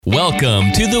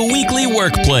Welcome to the Weekly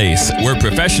Workplace, where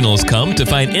professionals come to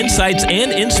find insights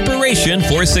and inspiration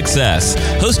for success.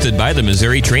 Hosted by the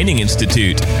Missouri Training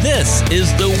Institute, this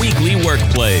is the Weekly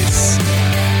Workplace.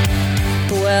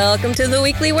 Welcome to the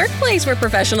Weekly Workplace, where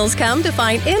professionals come to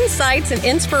find insights and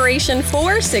inspiration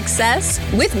for success.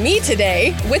 With me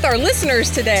today, with our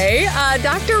listeners today,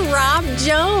 Dr. Rob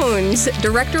Jones,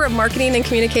 Director of Marketing and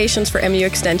Communications for MU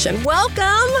Extension.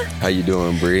 Welcome. How you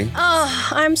doing, Bree?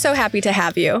 Oh, I'm so happy to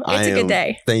have you. It's a good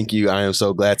day. Thank you. I am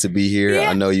so glad to be here.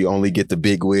 Yeah. I know you only get the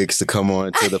big wigs to come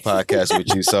on to the podcast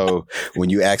with you. So when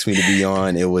you asked me to be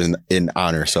on, it was an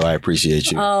honor. So I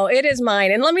appreciate you. Oh, it is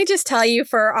mine. And let me just tell you,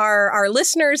 for our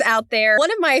listeners out there,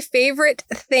 one of my favorite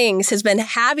things has been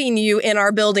having you in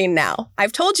our building now.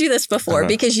 I've told you this before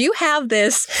because you have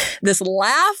this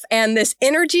laugh and this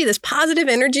energy, this positive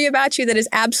energy about you that is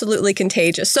absolutely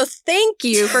contagious. So thank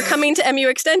you for coming to MU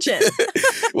Extension.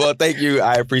 Well, thank you.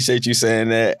 I appreciate you saying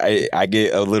that. I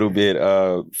get a little bit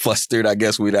flustered, I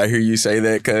guess, when I hear you say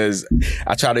that, because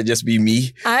I try to just be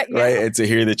me, right? And to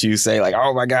hear that you say like,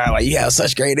 oh my God, like you have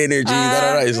such great energy.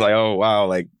 It's like, oh wow,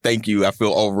 like thank you. I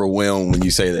feel overwhelmed when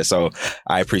you say that. So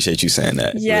I appreciate you saying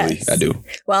that. Yes. Really, I do.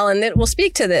 Well, and then we'll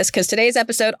speak to this because today's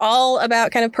episode all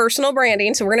about kind of personal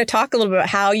branding. So we're going to talk a little bit about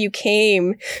how you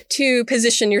came to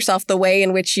position yourself the way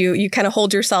in which you kind of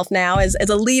hold yourself now as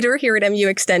a leader here at MU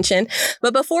Extension.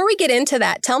 But before we get into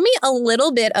that, tell me a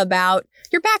little bit about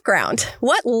your background.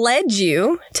 What led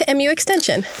you to MU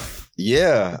Extension?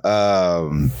 Yeah,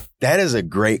 that is a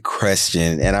great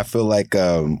question. And I feel like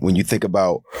when you think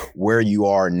about where you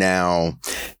are now,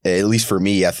 at least for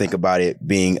me, I think about it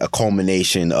being a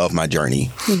culmination of my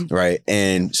journey, right?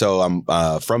 And so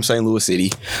I'm from St. Louis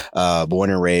City, born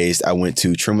and raised. I went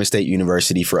to Truman State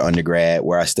University for undergrad,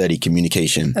 where I studied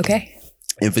communication. Okay.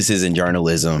 Emphasis in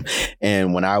journalism.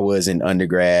 And when I was in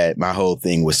undergrad, my whole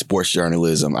thing was sports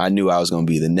journalism. I knew I was going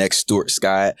to be the next Stuart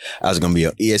Scott. I was going to be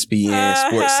on ESPN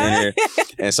Sports Center.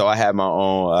 And so I had my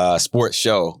own sports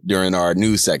show during our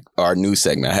news segment.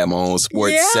 I had my own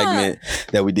sports segment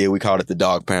that we did. We called it the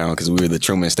Dog Pound because we were the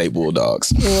Truman State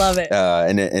Bulldogs. Love it.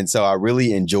 And so I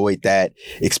really enjoyed that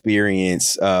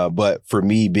experience. But for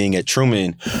me, being at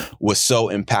Truman was so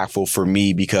impactful for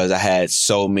me because I had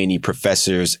so many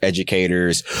professors,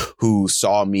 educators, who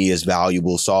saw me as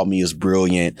valuable, saw me as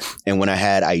brilliant. And when I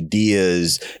had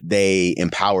ideas, they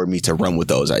empowered me to run with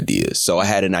those ideas. So I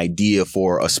had an idea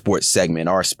for a sports segment.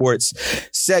 Our sports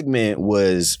segment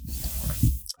was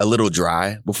a little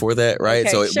dry before that, right? Okay,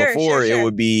 so before it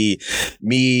would be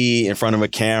me in front of a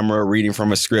camera reading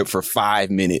from a script for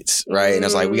 5 minutes, right? And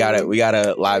it's like, we gotta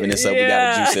liven this up, we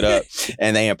gotta juice it up.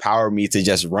 And they empowered me to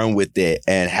just run with it.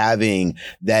 And having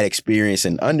that experience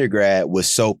in undergrad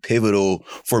was so pivotal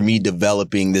for me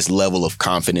developing this level of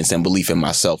confidence and belief in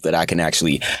myself that I can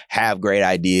actually have great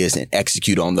ideas and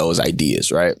execute on those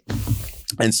ideas, right?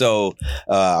 And so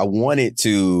I wanted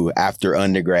to, after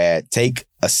undergrad, take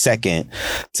a second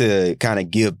to kind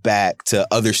of give back to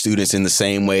other students in the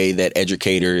same way that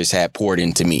educators had poured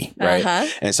into me, right?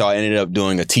 And so I ended up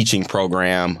doing a teaching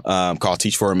program called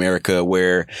Teach for America,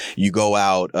 where you go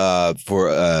out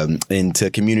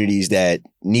into communities that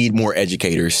need more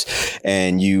educators,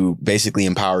 and you basically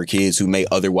empower kids who may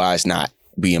otherwise not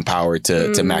be empowered to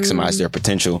maximize their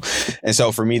potential. And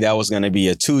so for me, that was going to be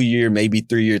a 2-year, maybe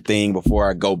 3-year thing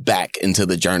before I go back into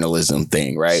the journalism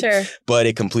thing, right? Sure. But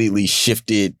it completely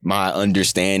shifted my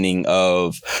understanding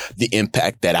of the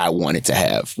impact that I wanted to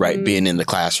have, right? Being in the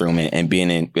classroom and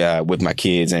being in with my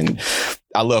kids. And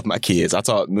I love my kids. I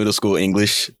taught middle school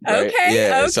English. Right? Okay.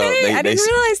 Yeah. Okay. So I didn't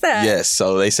realize that. Yes.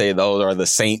 So they say those are the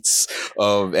saints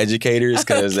of educators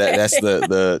because that's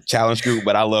the challenge group.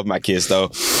 But I love my kids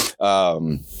though.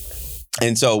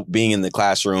 And so being in the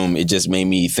classroom, it just made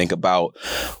me think about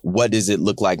what does it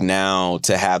look like now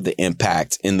to have the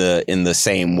impact in the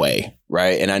same way.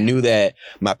 Right. And I knew that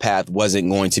my path wasn't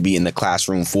going to be in the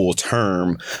classroom full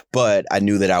term, but I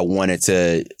knew that I wanted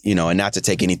to, and not to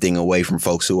take anything away from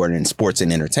folks who are in sports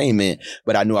and entertainment,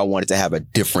 but I knew I wanted to have a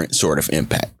different sort of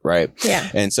impact. Right. Yeah.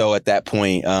 And so at that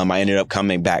point, I ended up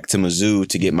coming back to Mizzou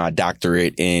to get my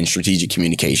doctorate in strategic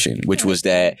communication, which was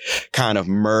that kind of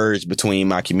merge between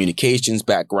my communications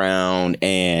background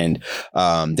and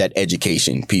that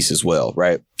education piece as well.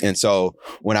 Right. And so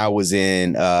when I was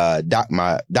in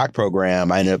my doc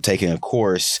program, I ended up taking a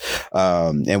course,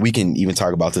 and we can even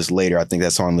talk about this later. I think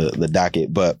that's on the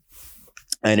docket, but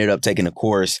I ended up taking a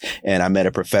course and I met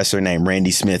a professor named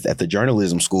Randy Smith at the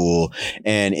journalism school.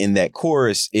 And in that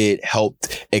course, it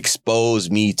helped expose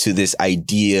me to this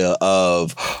idea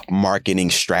of marketing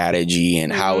strategy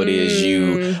and how it is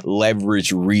you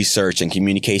leverage research and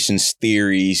communications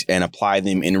theories and apply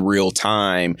them in real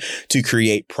time to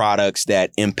create products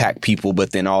that impact people,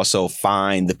 but then also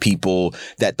find the people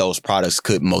that those products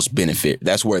could most benefit.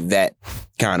 That's where that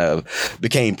kind of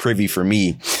became privy for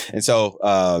me. And so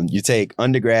you take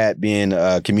undergrad being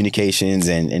communications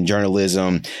and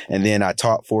journalism, and then I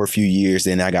taught for a few years.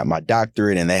 Then I got my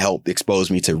doctorate, and they helped expose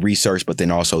me to research, but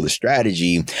then also the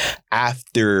strategy.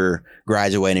 After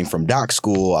graduating from doc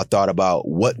school, I thought about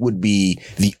what would be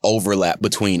the overlap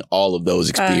between all of those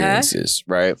experiences,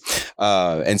 right?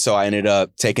 And so I ended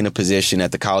up taking a position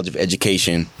at the College of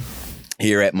Education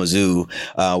here at Mizzou,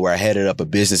 where I headed up a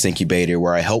business incubator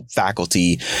where I help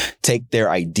faculty take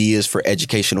their ideas for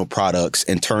educational products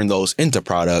and turn those into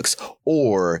products,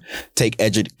 or take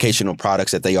educational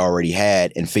products that they already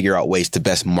had and figure out ways to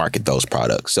best market those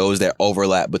products. So is there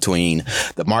overlap between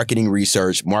the marketing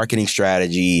research, marketing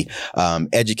strategy,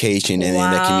 education, and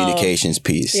then the communications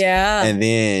piece? Yeah. And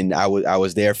then I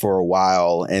was there for a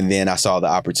while, and then I saw the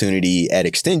opportunity at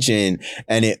Extension,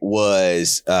 and it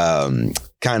was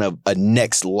kind of a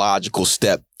next logical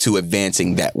step to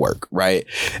advancing that work, right?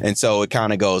 And so it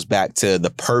kind of goes back to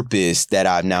the purpose that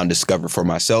I've now discovered for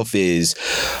myself is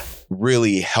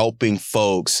really helping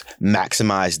folks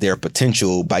maximize their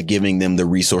potential by giving them the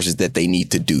resources that they need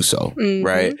to do so,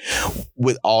 right?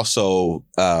 With also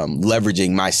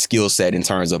leveraging my skill set in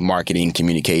terms of marketing,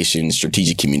 communications,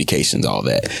 strategic communications, all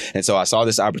that. And so I saw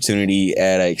this opportunity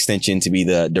at Extension to be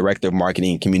the director of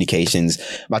marketing and communications.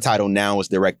 My title now is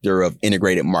director of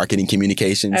integrated marketing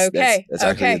communications. Okay. That's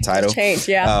actually the title. Change,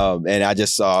 yeah. And I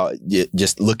just saw,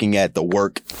 just looking at the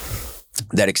work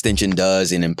that Extension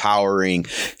does in empowering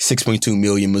 6.2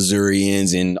 million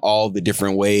Missourians in all the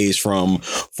different ways, from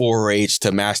 4-H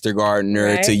to Master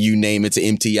Gardener to you name it, to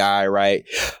MTI, right?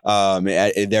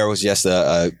 There was just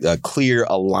a clear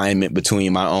alignment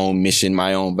between my own mission,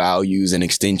 my own values, and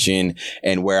Extension,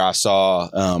 and where I saw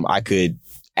I could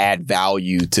add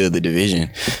value to the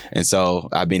division. And so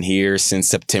I've been here since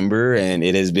September, and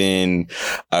it has been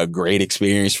a great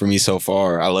experience for me so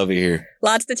far. I love it here.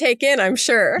 Lots to take in, I'm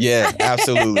sure. Yeah,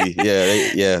 absolutely.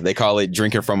 They call it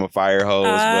drinking from a fire hose,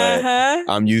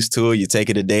 but I'm used to it. You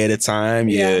take it a day at a time.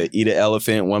 You eat an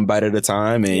elephant one bite at a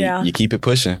time, and you keep it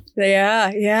pushing.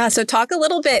 Yeah. So talk a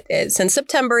little bit, since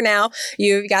September now,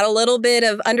 you've got a little bit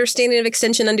of understanding of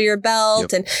Extension under your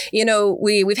belt. And,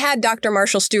 we've had Dr.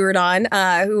 Marshall Stewart on,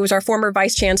 who was our former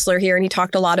vice chancellor here, and he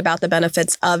talked a lot about the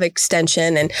benefits of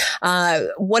Extension. And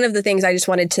one of the things I just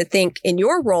wanted to think in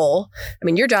your role,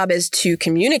 your job is to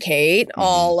communicate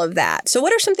all of that. So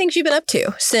what are some things you've been up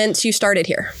to since you started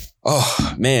here?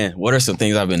 Oh, man, what are some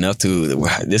things I've been up to?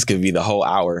 This could be the whole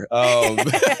hour.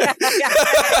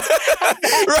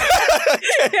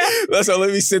 So let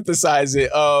me synthesize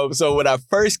it. So when I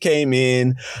first came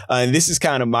in, and this is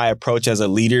kind of my approach as a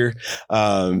leader,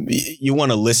 you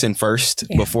want to listen first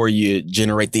before you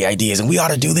generate the ideas. And we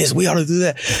ought to do this. We ought to do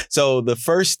that. So the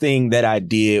first thing that I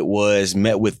did was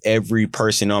met with every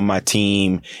person on my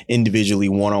team individually,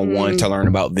 one-on-one, to learn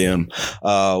about them.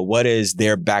 What is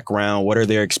their background? What are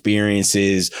their experiences?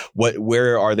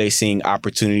 Where are they seeing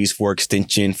opportunities for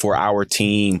Extension for our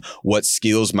team? What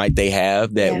skills might they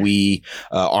have that we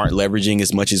aren't leveraging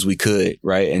as much as we could,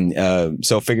 right? And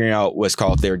so figuring out what's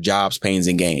called their jobs, pains,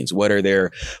 and gains. What are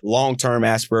their long-term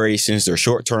aspirations, their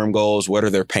short-term goals? What are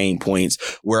their pain points?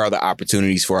 Where are the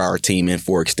opportunities for our team and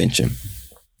for Extension?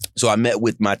 So I met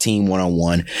with my team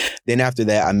one-on-one. Then after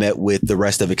that, I met with the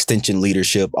rest of Extension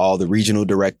leadership, all the regional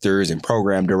directors and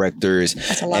program directors.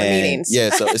 That's a lot of meetings.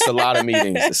 Yeah, so it's a lot of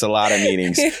meetings. It's a lot of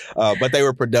meetings. But they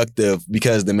were productive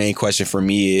because the main question for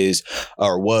me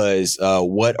was,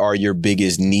 what are your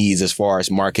biggest needs as far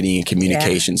as marketing and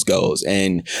communications goes?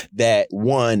 And that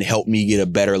one helped me get a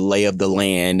better lay of the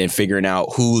land and figuring out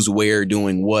who's where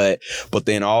doing what. But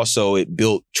then also it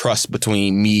built trust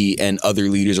between me and other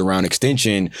leaders around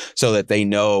Extension, so that they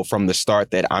know from the start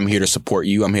that I'm here to support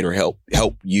you. I'm here to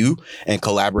help you and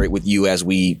collaborate with you as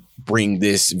we bring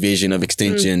this vision of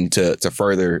Extension to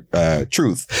further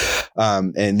truth.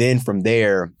 And then from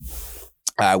there,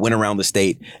 I went around the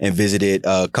state and visited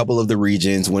a couple of the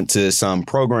regions, went to some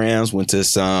programs, went to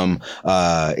some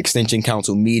Extension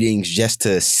Council meetings just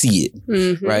to see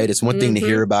it, right? It's one thing to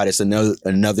hear about, it's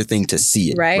another thing to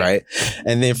see it, right?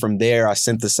 And then from there, I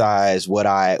synthesized what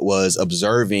I was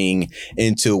observing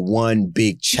into one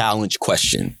big challenge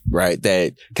question, right?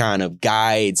 That kind of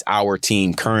guides our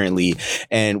team currently.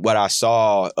 And what I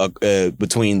saw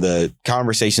between the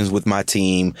conversations with my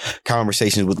team,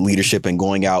 conversations with leadership, and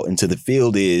going out into the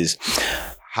field is,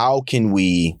 how can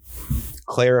we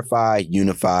clarify,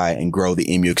 unify, and grow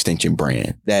the MU Extension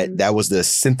brand? That was the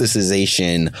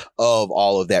synthesization of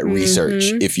all of that research,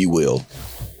 if you will.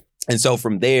 And so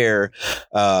from there,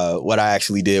 what I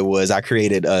actually did was I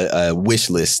created a wish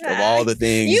list of all the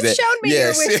things. You've shown me your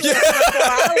wish list before.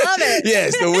 I love it.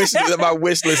 Yes, my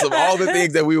wish list of all the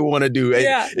things that we would want to do.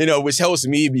 And, which helps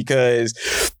me because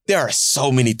there are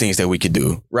so many things that we could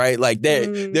do, right? Like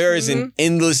there is an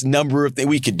endless number of things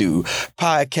we could do.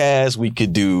 Podcasts, we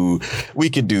could do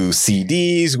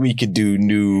CDs, we could do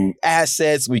new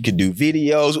assets, we could do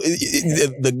videos.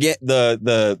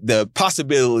 The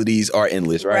possibilities are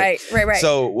endless, right? Right.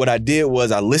 So what I did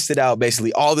was I listed out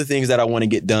basically all the things that I want to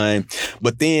get done,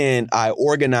 but then I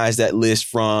organized that list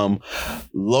from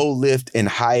low lift and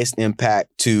highest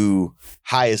impact to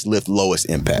highest lift, lowest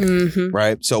impact,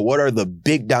 right? So what are the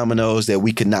big dominoes that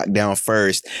we could knock down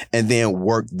first and then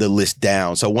work the list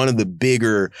down? So one of the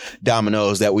bigger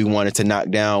dominoes that we wanted to knock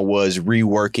down was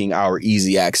reworking our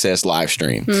Easy Access live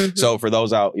stream. So for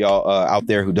those out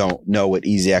there who don't know what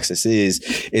Easy Access is,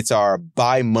 it's our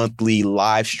bi-monthly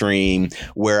live stream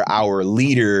where our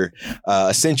leader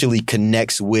essentially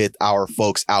connects with our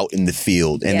folks out in the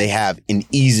field, and they have an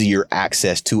easier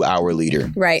access to our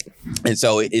leader. Right. And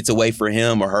so it's a way for him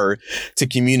or her to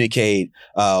communicate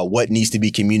what needs to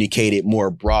be communicated more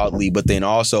broadly, but then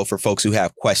also for folks who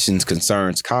have questions,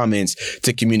 concerns, comments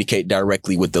to communicate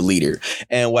directly with the leader.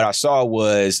 And what I saw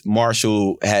was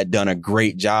Marshall had done a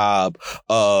great job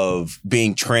of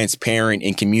being transparent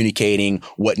and communicating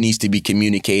what needs to be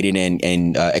communicated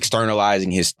and externalizing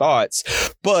his thoughts.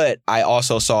 But I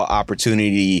also saw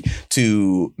opportunity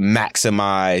to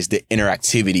maximize the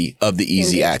interactivity of the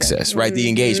Easy Access, right? The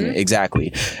engagement,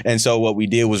 exactly. And so what we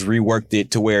did was reworked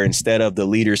it to where instead of the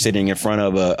leader sitting in front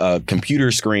of a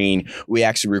computer screen, we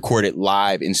actually recorded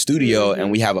live in studio,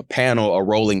 and we have a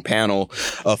rolling panel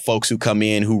of folks who come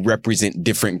in who represent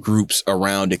different groups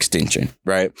around Extension,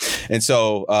 right? And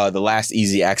so the last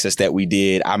Easy Access that we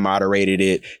did, I moderated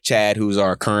it. Chad, who's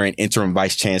our current interim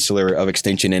vice chancellor of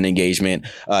Extension and Engagement,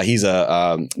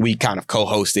 we kind of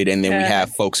co-hosted, and then we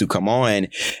have folks who come on.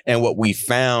 And what we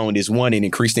found is, one, an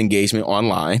increased engagement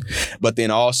online, but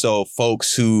then also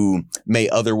folks who may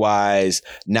otherwise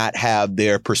not have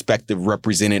their perspective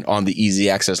represented on the Easy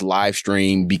Access live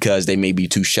stream because they may be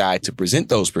too shy to present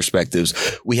those perspectives.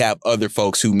 We have other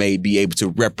folks who may be able to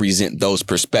represent those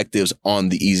perspectives on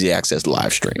the Easy Access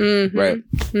live stream, right?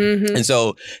 And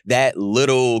so that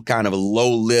little kind of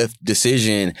low lift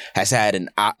decision has had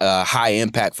a high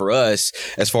impact for us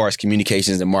as far as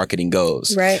communications and marketing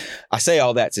goes. Right. I say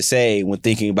all that to say, when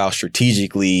thinking about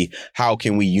strategically, how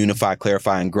can we unify,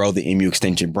 clarify, and grow the MU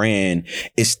Extension brand,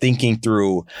 is thinking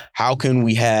through how can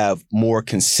we have more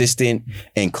consistent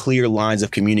and clear lines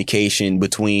of communication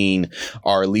between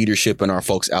our leadership and our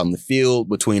folks out in the field,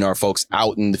 between our folks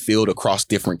out in the field across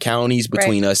different counties,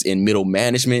 between us in middle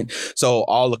management. So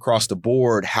all across the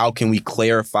board, how can we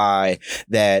clarify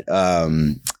that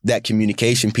that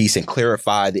communication piece and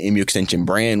clarify the MU Extension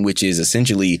brand, which is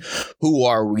essentially, who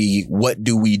are we? What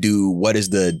do we do? What is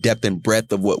the depth and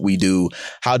breadth of what we do?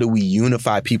 How do we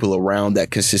unify people around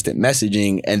that consistent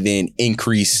messaging and then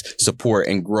increase support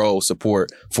and grow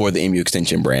support for the MU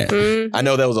Extension brand? I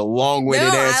know that was a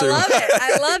long-winded answer.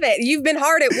 I love it. You've been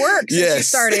hard at work since you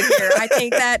started here. I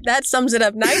think that sums it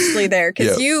up nicely there,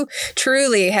 because you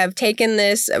truly have taken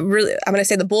this really, I'm going to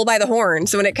say, the bull by the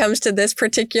horns when it comes to this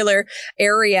particular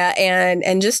area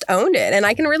and just owned it. And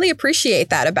I can really appreciate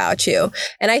that about you.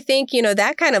 And I think,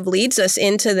 that kind of leads us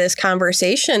into this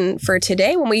conversation for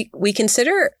today when we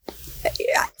consider,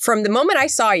 from the moment I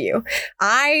saw you,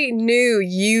 I knew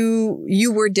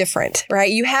you were different, right?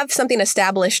 You have something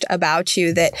established about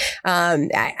you that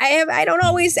I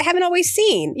haven't always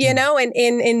seen,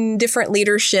 in different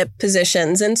leadership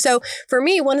positions. And so for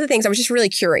me, one of the things, I was just really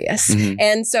curious.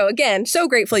 And so again, so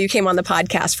grateful you came on the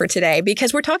podcast for today,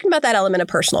 because we're talking about that element of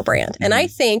personal brand. And I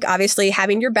think obviously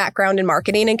having your background in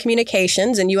marketing and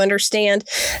communications, and you understand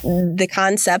the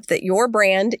concept that your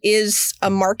brand is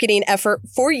a marketing effort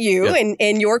for you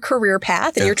in your career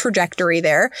path and your trajectory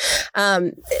there.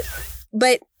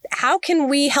 But how can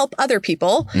we help other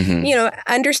people,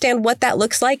 understand what that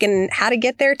looks like and how to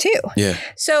get there too?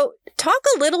 So talk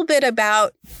a little bit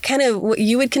about kind of what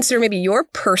you would consider maybe your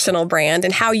personal brand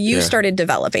and how you started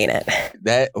developing it.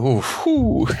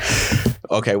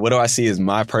 Okay, what do I see as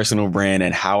my personal brand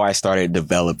and how I started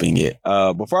developing it?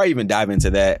 Before I even dive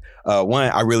into that, one,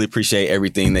 I really appreciate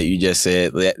everything that you just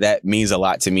said. That means a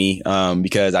lot to me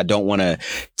because I don't want to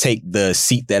take the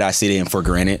seat that I sit in for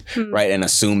granted, right? And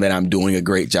assume that I'm doing a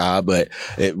great job. But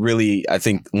it really, I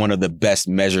think one of the best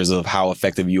measures of how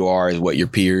effective you are is what your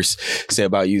peers say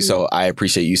about you. So I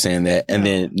appreciate you saying that. And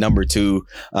then number two,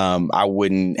 I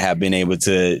wouldn't have been able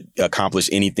to accomplish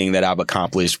anything that I've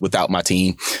accomplished without my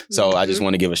team. So I just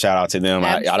want to give a shout out to them.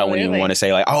 I don't even want to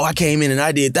say like, oh, I came in and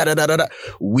I did da-da-da-da-da.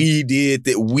 We did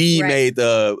that. We made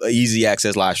the easy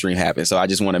access live stream happen. So I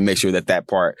just want to make sure that that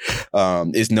part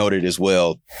is noted as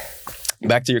well.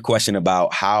 Back to your question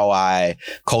about how I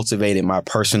cultivated my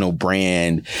personal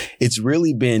brand, it's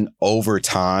really been over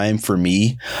time for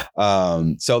me.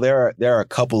 So there are a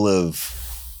couple of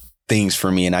things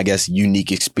for me and I guess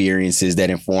unique experiences that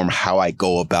inform how I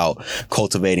go about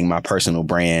cultivating my personal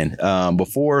brand.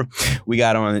 Before we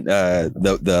got on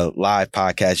the live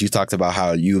podcast, you talked about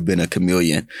how you've been a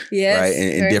chameleon, right?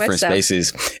 In different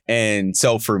spaces. And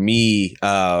so for me,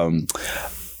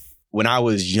 when I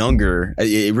was younger,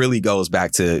 it really goes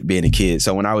back to being a kid.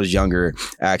 So when I was younger,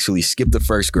 I actually skipped the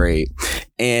first grade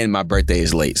and my birthday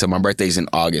is late. So my birthday's in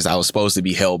August. I was supposed to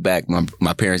be held back.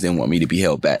 My parents didn't want me to be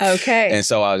held back. Okay. And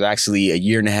so I was actually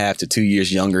 1.5 to 2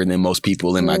 years younger than most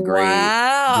people in my grade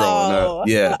growing up.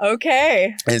 Yeah.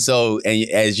 Okay. And so, and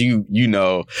as you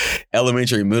know,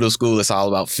 elementary, middle school, it's all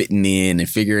about fitting in and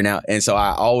figuring out. And so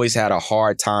I always had a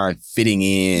hard time fitting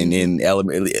in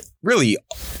elementary. Really,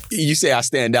 you say I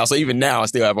stand out. So even now I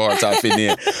still have a hard time fitting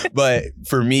in. But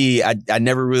for me, I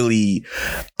never really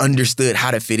understood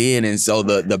how to fit in. And so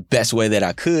the best way that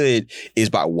I could is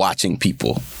by watching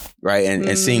people. Right.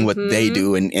 And seeing what they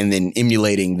do and then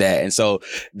emulating that. And so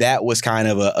that was kind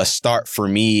of a start for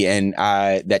me. And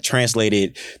that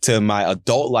translated to my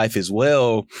adult life as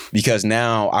well, because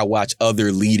now I watch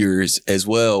other leaders as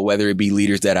well, whether it be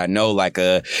leaders that I know, like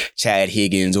a Chad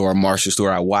Higgins or a Marshall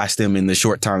Stewart. I watched them in the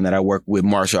short time that I worked with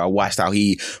Marshall. I watched how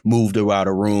he moved around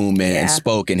a room and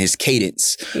spoke and his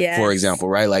cadence, for example,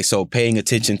 right? Like, so paying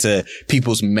attention to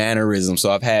people's mannerisms. So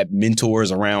I've had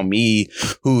mentors around me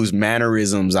whose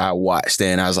mannerisms I watched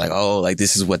and I was like, oh, like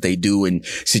this is what they do in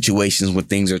situations when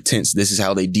things are tense. This is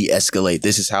how they de-escalate.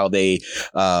 This is how they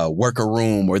work a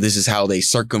room, or this is how they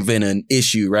circumvent an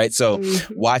issue, right? So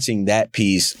watching that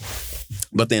piece.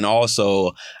 But then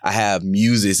also I have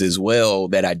muses as well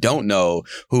that I don't know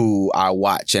who I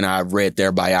watch and I've read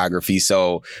their biography.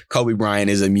 So Kobe Bryant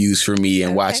is a muse for me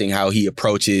and watching how he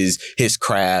approaches his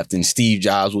craft, and Steve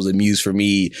Jobs was a muse for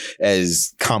me,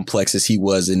 as complex as he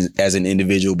was as an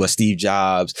individual. But Steve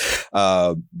Jobs,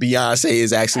 Beyonce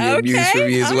is actually a muse for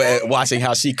me as well, watching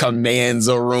how she commands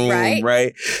a room,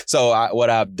 right? So what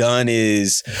I've done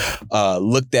is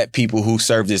looked at people who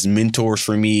served as mentors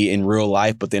for me in real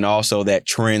life, but then also that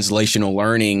translational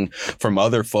learning from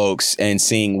other folks and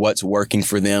seeing what's working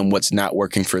for them, what's not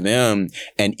working for them,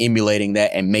 and emulating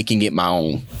that and making it my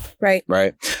own. Right.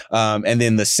 And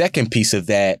then the second piece of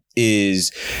that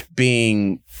is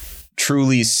being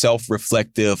truly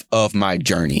self-reflective of my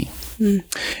journey.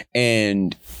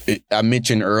 And I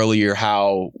mentioned earlier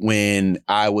how when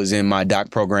I was in my doc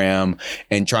program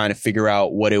and trying to figure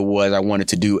out what it was I wanted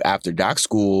to do after doc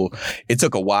school, it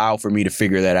took a while for me to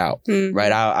figure that out,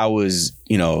 right? I was,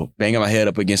 banging my head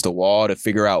up against a wall to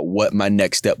figure out what my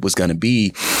next step was going to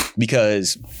be,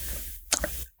 because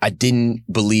I didn't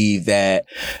believe that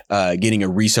getting a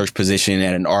research position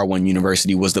at an R1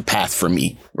 university was the path for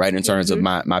me, right? In terms of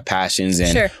my passions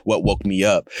and what woke me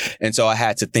up. And so I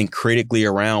had to think critically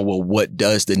around, well, what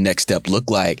does the next step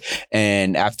look like?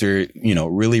 And after,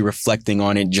 really reflecting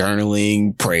on it,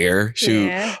 journaling, prayer,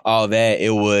 all that,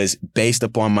 it was based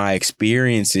upon my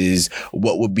experiences,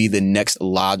 what would be the next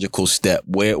logical step?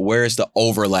 Where is the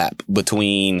overlap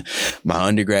between my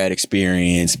undergrad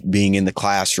experience, being in the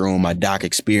classroom, my doc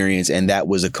experience? And that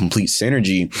was a complete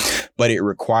synergy, but it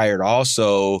required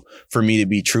also for me to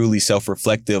be truly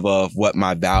self-reflective of what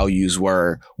my values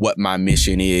were, what my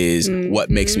mission is, what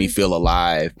makes me feel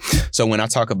alive. So when I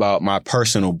talk about my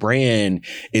personal brand,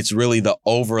 it's really the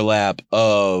overlap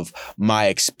of my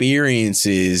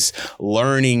experiences,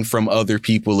 learning from other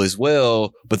people as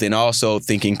well, but then also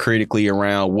thinking critically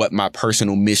around what my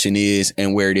personal mission is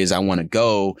and where it is I want to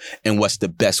go and what's the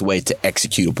best way to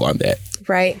execute upon that.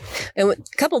 Right. And a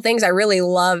couple of things I really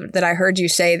loved that I heard you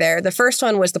say there. The first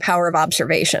one was the power of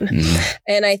observation.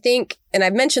 And I think and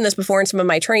I've mentioned this before in some of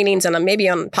my trainings and maybe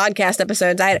on podcast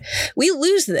episodes, we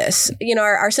lose this.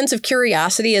 Our sense of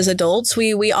curiosity as adults,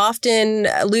 we often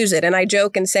lose it. And I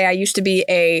joke and say I used to be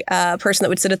a person that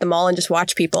would sit at the mall and just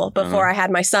watch people before I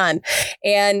had my son.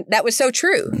 And that was so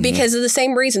true because of the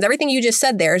same reasons. Everything you just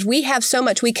said there is we have so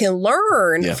much we can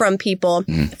learn from people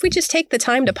if we just take the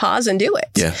time to pause and do it.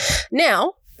 Yeah.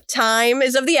 Now, time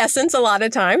is of the essence a lot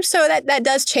of times. So that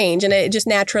does change, and it just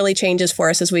naturally changes for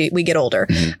us as we get older.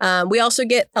 We also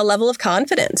get a level of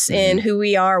confidence in who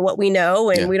we are, what we know,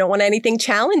 and we don't want anything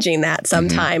challenging that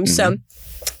sometimes. So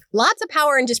lots of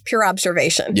power in just pure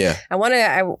observation. Yeah.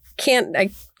 I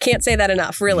can't say that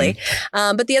enough, really.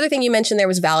 But the other thing you mentioned there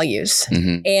was values.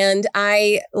 And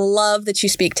I love that you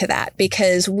speak to that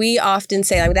because we often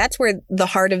say that's where the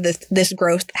heart of this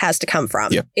growth has to come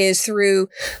from is through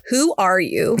who are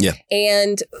you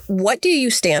and what do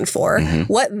you stand for?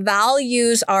 What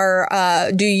values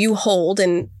do you hold?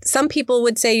 And some people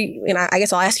would say, and I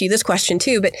guess I'll ask you this question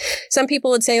too, but some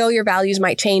people would say, oh, your values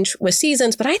might change with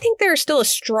seasons, but I think there's still a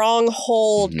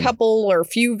stronghold couple or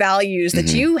few values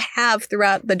that you have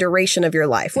throughout the duration of your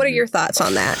life. What are your thoughts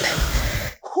on that?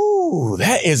 Whew,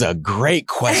 that is a great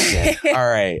question. All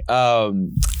right.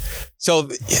 So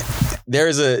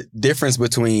there's a difference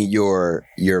between your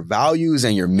values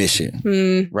and your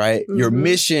mission, right? Your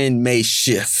mission may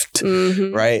shift,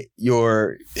 right?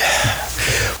 Your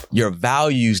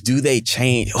values, do they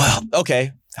change? Well,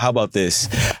 okay. How about this?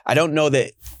 I don't know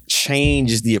that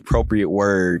change is the appropriate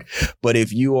word, but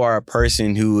if you are a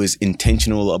person who is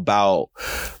intentional about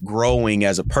growing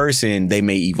as a person, they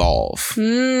may evolve.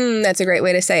 That's a great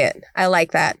way to say it. I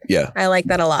like that. Yeah. I like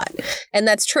that a lot. And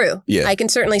that's true. Yeah. I can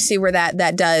certainly see where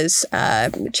that does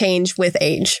change with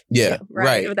age. Yeah. Too,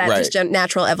 right. With that just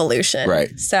natural evolution.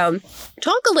 Right. So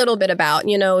talk a little bit about,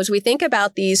 as we think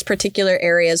about these particular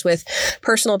areas with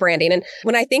personal branding. And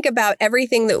when I think about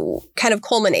everything that kind of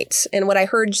culminates and what I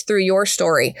heard through your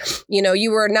story,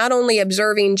 you were not only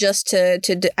observing just to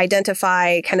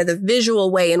identify kind of the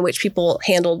visual way in which people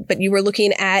handled, but you were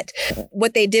looking at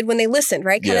what they did when they listened,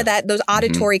 right? Kind of those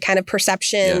auditory kind of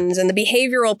perceptions and the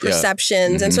behavioral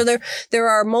perceptions. And so there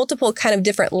are multiple kind of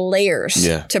different layers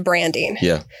to branding.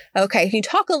 Yeah. Okay. Can you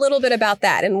talk a little bit about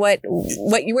that and where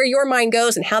your mind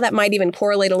goes and how that might even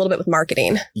correlate a little bit with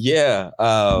marketing? Yeah.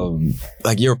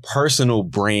 Like your personal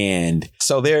brand.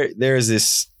 So there's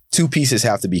this, two pieces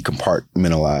have to be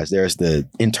compartmentalized. There's the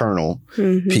internal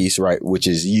piece, right, which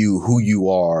is who you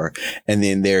are. And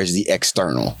then there's the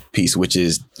external piece, which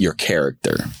is your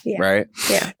character, right?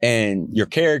 Yeah. And your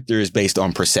character is based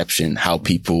on perception, how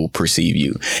people perceive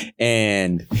you.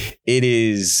 And it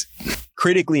is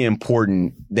critically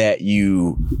important that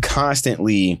you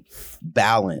constantly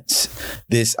balance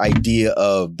this idea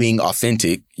of being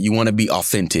authentic. You want to be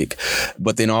authentic,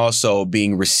 but then also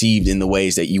being received in the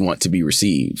ways that you want to be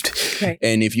received. Okay.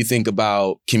 And if you think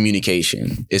about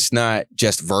communication, it's not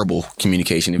just verbal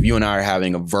communication. If you and I are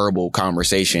having a verbal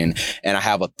conversation and I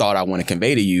have a thought I want to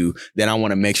convey to you, then I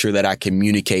want to make sure that I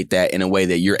communicate that in a way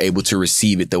that you're able to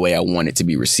receive it the way I want it to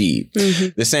be received.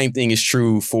 The same thing is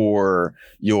true for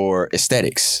your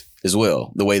aesthetics as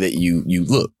well, the way that you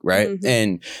look, right?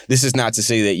 And this is not to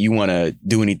say that you want to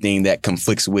do anything that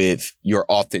conflicts with your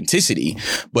authenticity,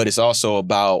 but it's also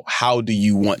about how do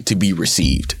you want to be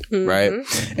received, right?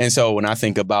 And so when I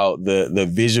think about the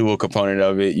visual component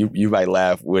of it, you might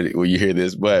laugh when you hear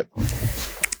this, but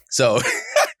so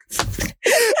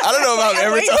I don't know if I've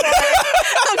ever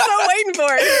I'm so waiting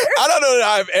for it. I don't know that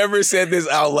I've ever said this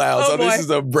out loud. So this is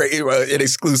an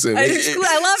exclusive. I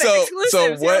love it.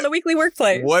 Exclusive. So on the Weekly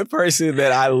Workplace. One person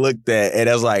that I looked at and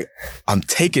I was like, I'm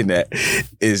taking that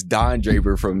is Don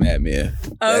Draper from Mad Men.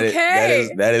 Okay.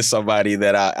 That is somebody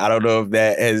that I don't know if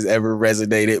that has ever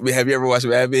resonated. Have you ever watched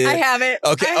Mad Men? I haven't.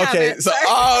 Okay. So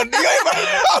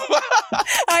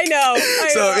I know.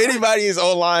 So if anybody is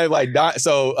online, like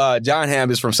John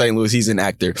Hamm is from St. Louis. He's an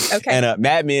actor. Okay. And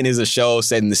Mad Men is a show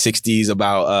set in the 60s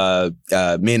about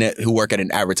men who work at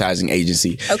an advertising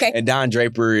agency. Okay. And Don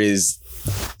Draper is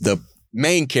the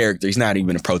main character. He's not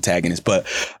even a protagonist, but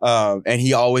and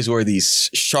he always wore these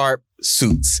sharp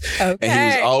suits. Okay. And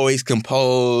he was always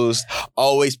composed,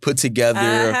 always put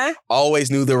together, always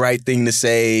knew the right thing to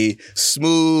say,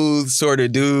 smooth sort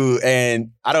of dude.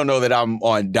 And I don't know that I'm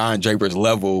on Don Draper's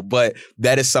level, but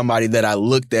that is somebody that I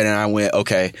looked at and I went,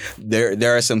 okay,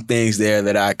 there are some things there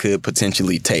that I could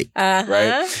potentially take.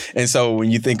 Right. And so when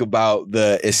you think about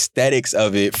the aesthetics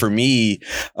of it, for me,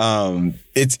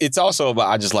 it's also about,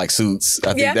 I just like suits.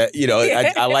 I think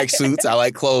that, I like suits. I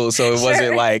like clothes. So it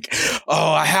wasn't like,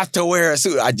 oh, I have to wear a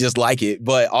suit. I just like it.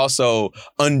 But also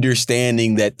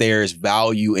understanding that there's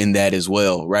value in that as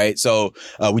well, right? So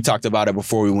we talked about it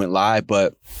before we went live,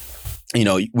 but you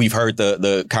know, we've heard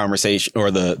the conversation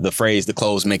or the phrase, the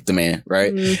clothes make the man,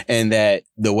 right? Mm-hmm. And that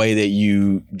the way that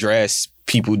you dress,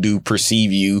 people do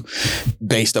perceive you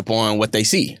based upon what they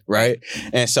see, right?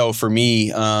 And so for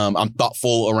me, I'm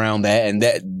thoughtful around that. And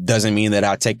that doesn't mean that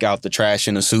I take out the trash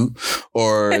in a suit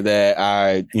or that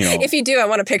I, you know. If you do, I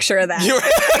want a picture of that.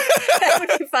 That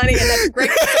would be funny, and that's great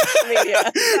for social media.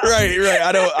 So. Right.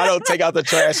 I don't take out the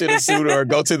trash in a suit or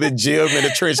go to the gym in a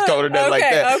trench coat or nothing like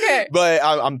that. Okay. But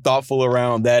I'm thoughtful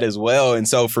around that as well. And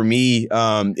so for me,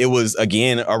 it was,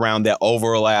 again, around that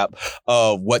overlap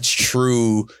of what's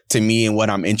true to me and what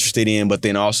I'm interested in, but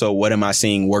then also what am I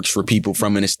seeing works for people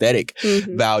from an aesthetic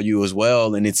value as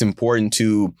well. And it's important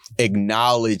to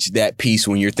acknowledge that piece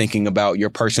when you're thinking about your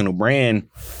personal brand.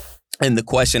 And the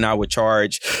question I would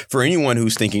charge for anyone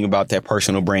who's thinking about that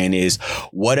personal brand is,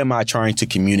 what am I trying to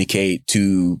communicate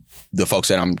to the folks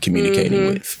that I'm communicating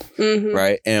with?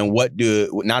 Right. And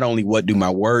not only what do my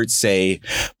words say,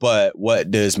 but what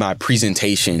does my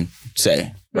presentation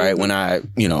say? Right. When I,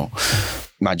 you know,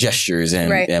 my gestures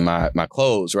and my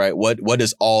clothes, right? What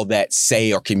does all that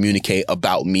say or communicate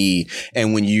about me?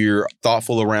 And when you're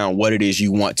thoughtful around what it is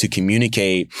you want to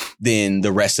communicate, then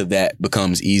the rest of that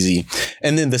becomes easy.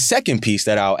 And then the second piece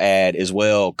that I'll add as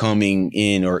well, coming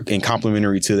in or in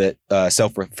complementary to that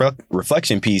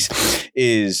self-reflection piece,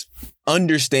 is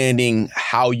understanding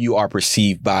how you are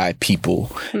perceived by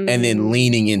people and then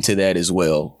leaning into that as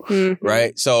well,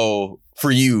 right? So for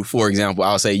you, for example,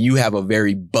 I'll say you have a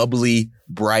very bubbly,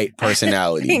 bright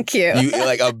personality. Thank you. You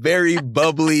like a very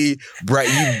bubbly, bright.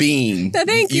 You beam.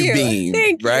 Thank you. You beam.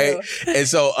 Thank right? you. And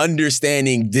so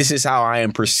understanding this is how I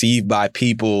am perceived by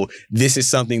people. This is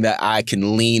something that I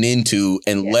can lean into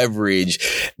and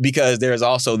leverage, because there's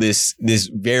also this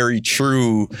very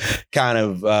true kind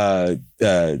of I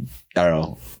don't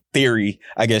know, theory,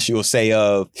 I guess you will say,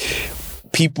 of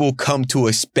people come to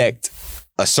expect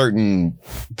a certain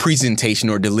presentation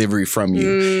or delivery from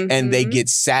you, and they get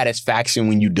satisfaction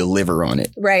when you deliver on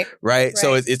it. Right.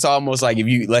 So it's almost like if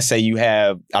you, let's say you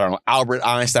have, I don't know, Albert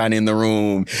Einstein in the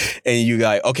room and you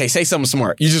like, okay, say something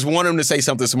smart. You just want him to say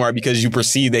something smart because you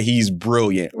perceive that he's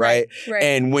brilliant. Right.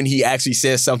 And when he actually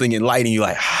says something enlightening, you're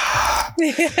like,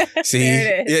 see,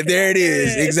 there it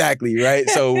is. Exactly. Right.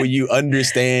 So when you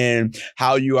understand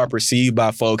how you are perceived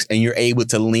by folks and you're able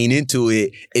to lean into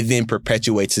it, it then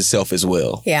perpetuates itself as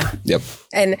well. Yeah. Yep.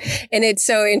 And it's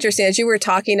so interesting as you were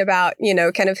talking about, you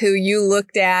know, kind of who you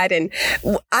looked at. And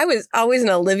I was always an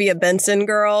Olivia Benson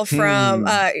girl from,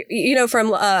 from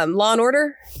Law and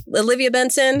Order. Olivia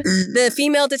Benson, the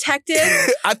female detective.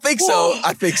 I think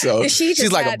so.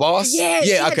 She's like a boss.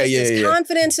 Yeah. This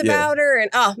confidence about her. And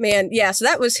oh man. Yeah. So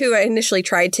that was who I initially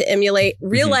tried to emulate,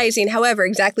 realizing, however,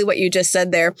 exactly what you just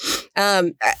said there.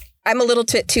 I'm a little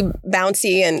bit too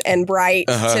bouncy and bright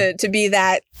to be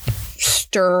that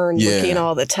stern looking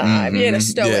all the time,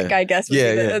 stoic, I guess would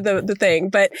be the thing.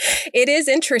 But it is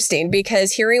interesting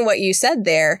because hearing what you said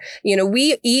there, you know,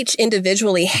 we each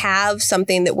individually have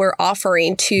something that we're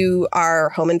offering to our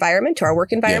home environment, to our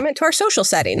work environment, to our social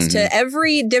settings, to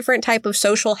every different type of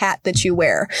social hat that you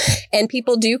wear. And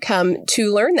people do come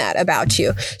to learn that about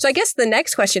you. So I guess the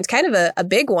next question is kind of a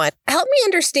big one. Help me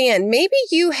understand, maybe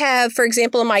you have, for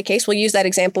example, in my case, we'll use that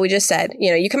example we just said, you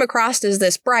know, you come across as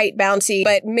this bright, bouncy,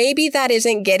 but maybe that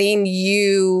isn't getting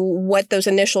you what those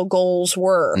initial goals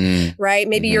were, right?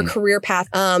 Maybe your career path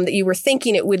that you were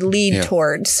thinking it would lead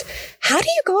towards. How do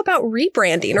you go about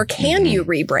rebranding, or can you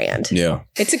rebrand? Yeah.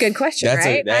 It's a good question,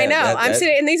 right? I know. I'm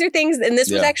sitting, and these are things, and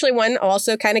this was actually one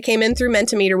also kind of came in through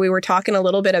Mentimeter. We were talking a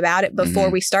little bit about it before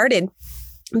we started,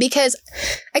 because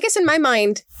I guess in my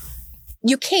mind,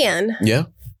 you can. Yeah.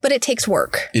 But it takes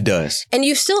work. It does. And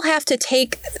you still have to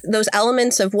take those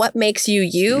elements of what makes you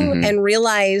you and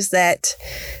realize that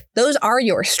those are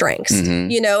your strengths,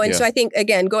 you know? And so I think,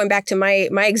 again, going back to my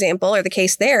example or the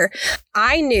case there,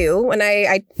 I knew when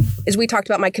I as we talked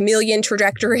about my chameleon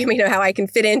trajectory, you know, how I can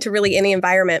fit into really any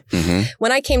environment.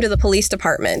 When I came to the police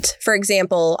department, for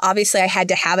example, obviously I had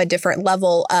to have a different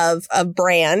level of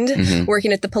brand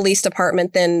working at the police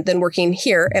department than working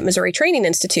here at Missouri Training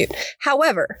Institute.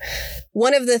 However,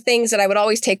 one of the things that I would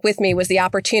always take with me was the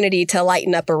opportunity to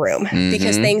lighten up a room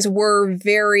because things were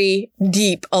very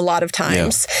deep a lot of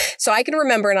times. So I can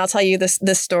remember, and I'll tell you this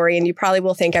story, and you probably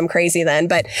will think I'm crazy then,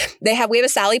 but we have a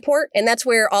Sally Port, and that's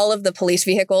where all of the police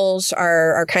vehicles tables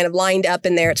are kind of lined up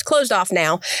in there. It's closed off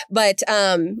now. But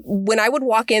when I would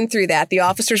walk in through that, the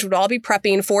officers would all be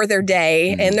prepping for their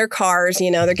day in their cars.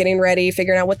 They're getting ready,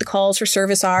 figuring out what the calls for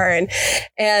service are.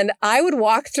 And I would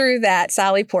walk through that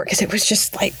Sally Port because it was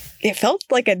just like, it felt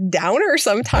like a downer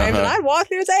sometimes. And I'd walk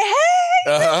through and say, hey,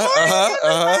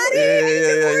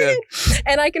 good morning.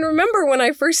 And I can remember when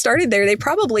I first started there, they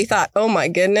probably thought, oh my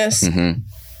goodness.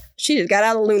 She just got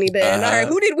out of the loony bin. All right,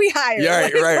 who did we hire? Yeah,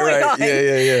 right.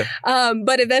 Yeah.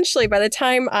 But eventually, by the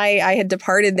time I had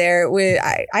departed there,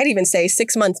 I'd even say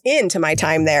 6 months into my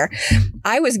time there,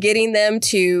 I was getting them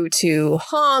to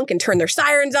honk and turn their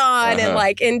sirens on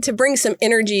and to bring some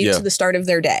energy to the start of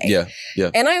their day.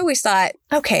 Yeah. And I always thought,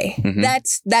 okay,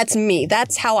 that's me.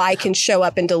 That's how I can show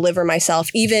up and deliver myself,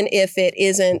 even if it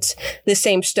isn't the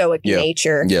same stoic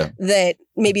nature that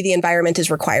maybe the environment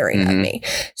is requiring of me.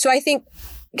 So I think,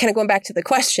 kind of going back to the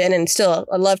question, and still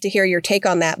I'd love to hear your take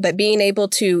on that, but being able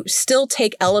to still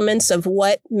take elements of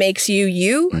what makes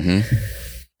you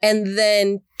and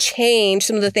then change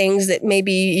some of the things that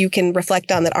maybe you can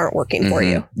reflect on that aren't working for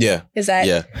you. Yeah. Is that?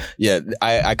 Yeah.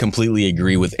 I completely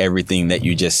agree with everything that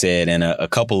you just said. And a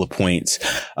couple of points.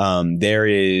 There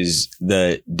is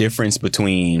the difference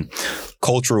between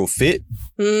cultural fit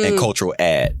and cultural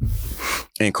add.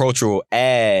 And cultural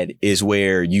add is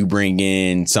where you bring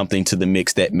in something to the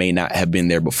mix that may not have been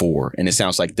there before. And it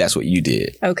sounds like that's what you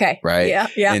did. Okay. Right?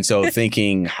 Yeah. And so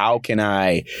thinking, how can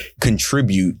I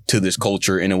contribute to this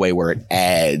culture in a way where it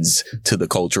adds to the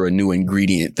culture, a new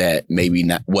ingredient that maybe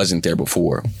wasn't there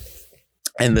before?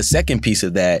 And the second piece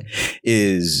of that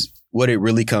is what it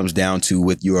really comes down to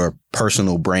with your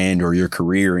personal brand or your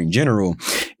career in general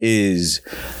is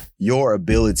your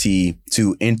ability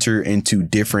to enter into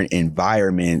different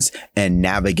environments and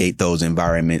navigate those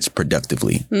environments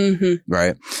productively.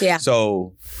 Right? Yeah.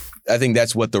 So I think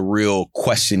that's what the real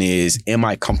question is. Am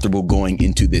I comfortable going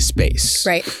into this space?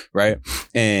 Right.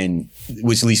 And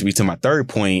which leads me to my third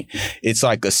point. It's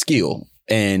like a skill.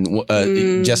 And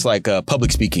just like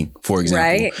public speaking, for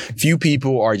example, few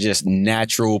people are just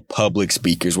natural public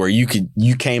speakers where you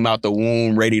came out the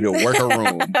womb ready to work a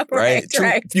room, right?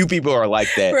 Few people are like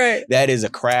that. That is a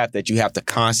craft that you have to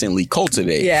constantly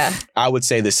cultivate. Yeah. I would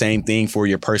say the same thing for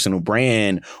your personal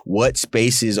brand. What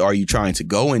spaces are you trying to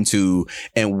go into,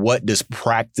 and what does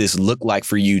practice look like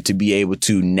for you to be able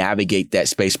to navigate that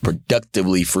space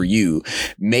productively for you?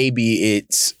 Maybe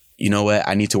it's, you know what?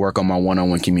 I need to work on my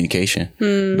one-on-one communication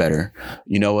better.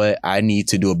 You know what? I need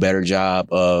to do a better job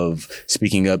of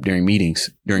speaking up during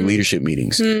meetings, during leadership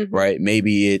meetings, right?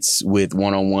 Maybe it's with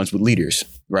one-on-ones with leaders,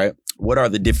 right? What are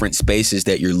the different spaces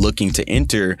that you're looking to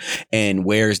enter, and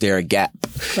where is there a gap?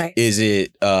 Right. Is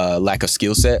it a lack of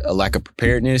skill set, a lack of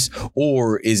preparedness,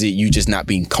 or is it you just not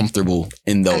being comfortable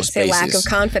in those spaces? Lack of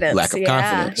confidence. Lack of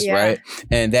confidence, right?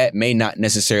 And that may not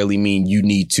necessarily mean you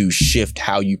need to shift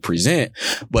how you present,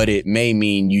 but it may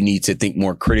mean you need to think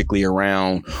more critically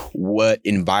around what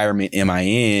environment am I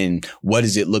in? What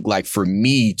does it look like for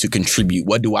me to contribute?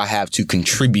 What do I have to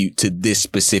contribute to this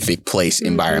specific place,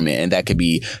 environment? And that could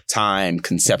be time,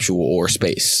 conceptual, or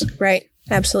space. Right.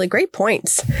 Absolutely. Great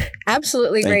points.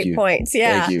 Absolutely great points.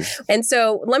 Yeah. Thank you. And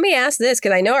so let me ask this,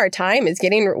 because I know our time is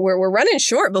we're running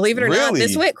short, believe it or not.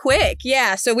 This went quick.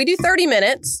 Yeah. So we do 30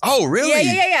 minutes. Oh, really?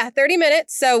 Yeah. 30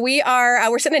 minutes. So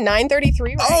we're sitting at 9:33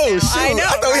 right now. Oh, shoot. I know.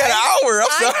 I thought we had an hour. I'm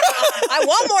sorry. I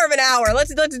want more of an hour.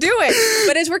 Let's do it.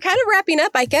 But as we're kind of wrapping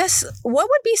up, I guess, what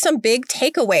would be some big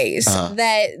takeaways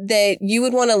that you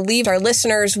would want to leave our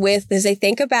listeners with as they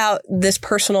think about this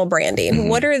personal branding?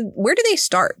 Where do they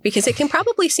start? Because it can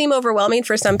probably seem overwhelming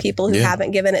for some people who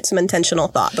haven't given it some intentional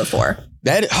thought before.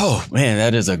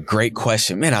 That is a great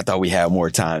question. Man, I thought we had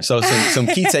more time. So some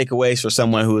key takeaways for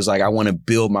someone who is like, I want to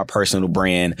build my personal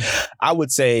brand. I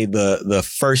would say the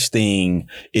first thing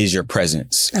is your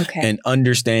presence. Okay. And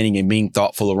understanding and being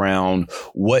thoughtful around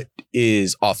what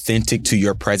is authentic to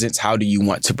your presence. How do you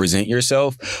want to present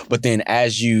yourself? But then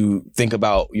as you think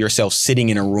about yourself sitting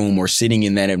in a room or sitting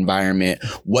in that environment,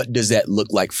 what does that look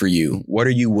like for you? What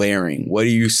are you wearing? What are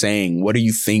you saying? What are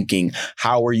you thinking?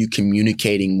 How are you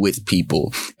communicating with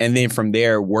people? And then from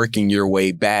there, working your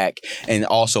way back and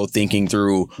also thinking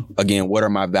through, again, what are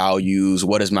my values?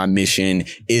 What is my mission?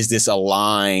 Is this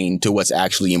aligned to what's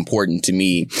actually important to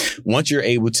me? Once you're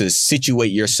able to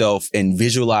situate yourself and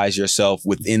visualize yourself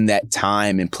within that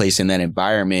time and place in that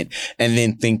environment, and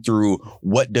then think through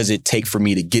what does it take for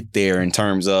me to get there in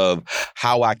terms of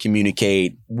how I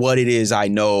communicate, what it is I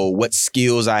know, what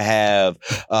skills I have,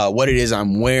 what it is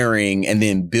I'm wearing and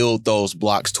then build those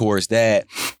blocks towards that,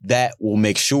 that will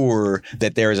make sure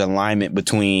that there is alignment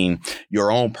between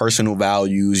your own personal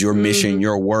values, your mission,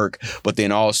 your work, but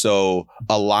then also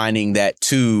aligning that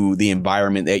to the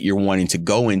environment that you're wanting to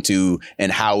go into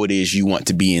and how it is you want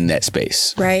to be in that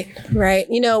space. Right.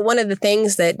 You know, one of the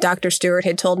things that Dr. Stewart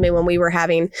had told me when we were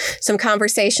having some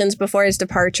conversations before his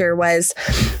departure was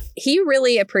he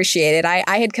really appreciated.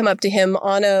 I had come up to him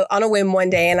on a whim one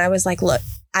day and I was like, look,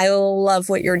 I love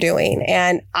what you're doing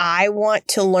and I want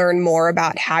to learn more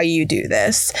about how you do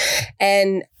this.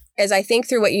 And as I think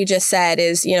through what you just said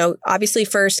is, you know, obviously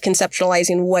first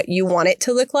conceptualizing what you want it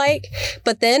to look like,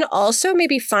 but then also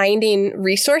maybe finding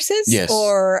resources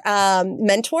or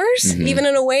mentors, even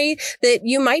in a way that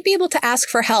you might be able to ask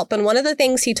for help. And one of the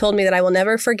things he told me that I will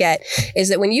never forget is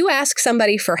that when you ask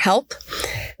somebody for help,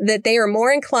 that they are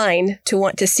more inclined to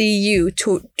want to see you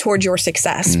toward your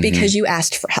success because you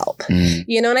asked for help.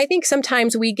 You know, and I think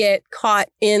sometimes we get caught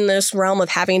in this realm of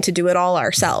having to do it all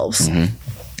ourselves.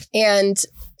 And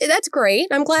that's great.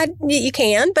 I'm glad you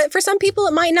can. But for some people,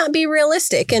 it might not be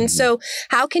realistic. And so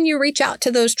how can you reach out to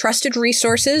those trusted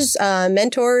resources,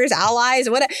 mentors, allies,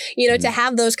 whatever, you know, to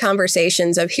have those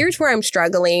conversations of here's where I'm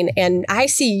struggling and I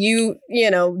see you, you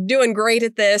know, doing great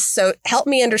at this. So help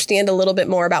me understand a little bit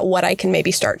more about what I can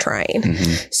maybe start trying.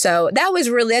 So that was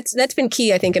really, that's been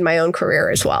key, I think, in my own career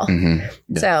as well.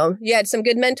 So you had some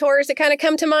good mentors that kind of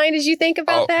come to mind as you think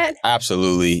about that?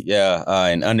 Absolutely. Yeah.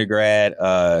 In undergrad,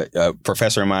 a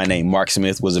professor of mine named Mark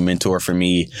Smith was a mentor for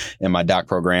me in my doc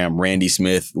program. Randy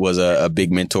Smith was a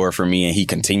big mentor for me, and he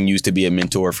continues to be a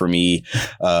mentor for me.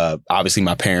 Obviously,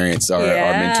 my parents are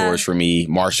mentors for me.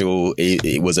 Marshall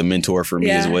it was a mentor for me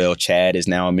as well. Chad is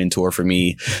now a mentor for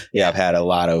me. Yeah, I've had a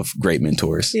lot of great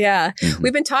mentors. Yeah.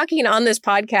 We've been talking on this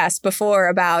podcast before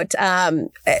about,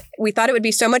 we thought it would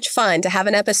be so much fun to have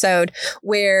an episode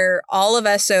where all of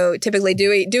us, so typically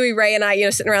Dewey, Ray, and I, you know,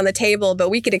 sitting around the table, but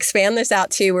we could expand this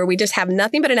out too, where we just have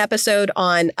nothing but an episode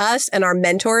on us and our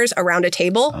mentors around a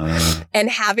table and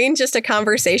having just a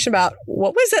conversation about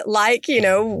what was it like, you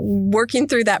know, working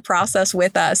through that process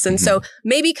with us. And so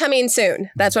maybe coming soon.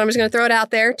 That's what I'm just going to throw it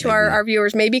out there to our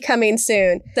viewers, maybe coming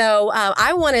soon. So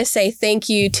I want to say thank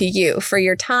you to you for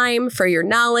your time, for your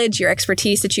knowledge, your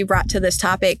expertise that you brought to this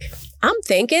topic. I'm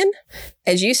thinking,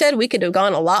 as you said, we could have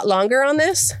gone a lot longer on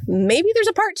this. Maybe there's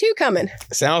a part 2 coming.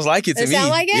 Sounds like it to me.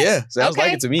 Sound like it? Yeah, sounds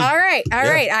like it to me. All right.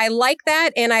 I like that.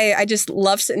 And I just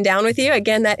love sitting down with you.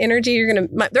 Again, that energy,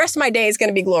 the rest of my day is going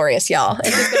to be glorious, y'all.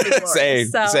 It's just going to be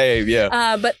glorious. Same,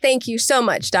 yeah. But thank you so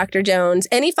much, Dr. Jones.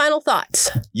 Any final thoughts?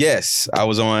 Yes. I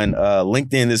was on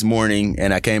LinkedIn this morning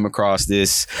and I came across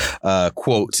this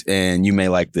quote, and you may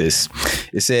like this.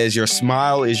 It says, "Your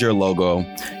smile is your logo.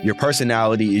 Your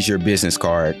personality is your business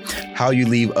card. How you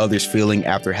leave others feeling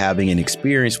after having an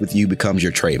experience with you becomes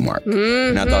your trademark."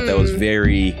 And I thought that was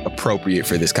very appropriate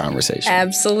for this conversation.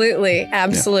 Absolutely. Yeah.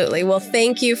 Well,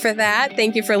 thank you for that.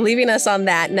 Thank you for leaving us on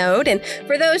that note. And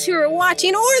for those who are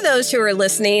watching or those who are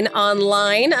listening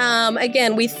online,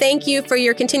 again, we thank you for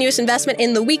your continuous investment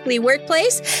in the Weekly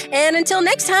Workplace. And until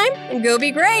next time, go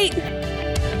be great.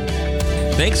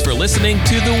 Thanks for listening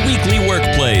to The Weekly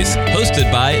Workplace, hosted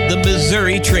by the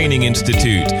Missouri Training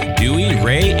Institute. Dewey,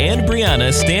 Ray, and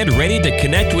Brianna stand ready to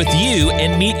connect with you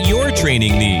and meet your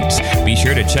training needs. Be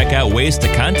sure to check out ways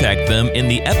to contact them in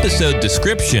the episode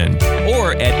description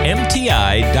or at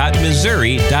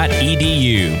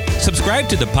mti.missouri.edu. Subscribe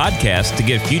to the podcast to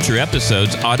get future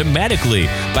episodes automatically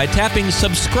by tapping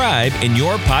subscribe in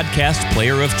your podcast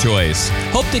player of choice.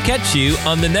 Hope to catch you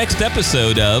on the next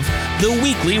episode of The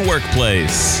Weekly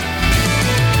Workplace.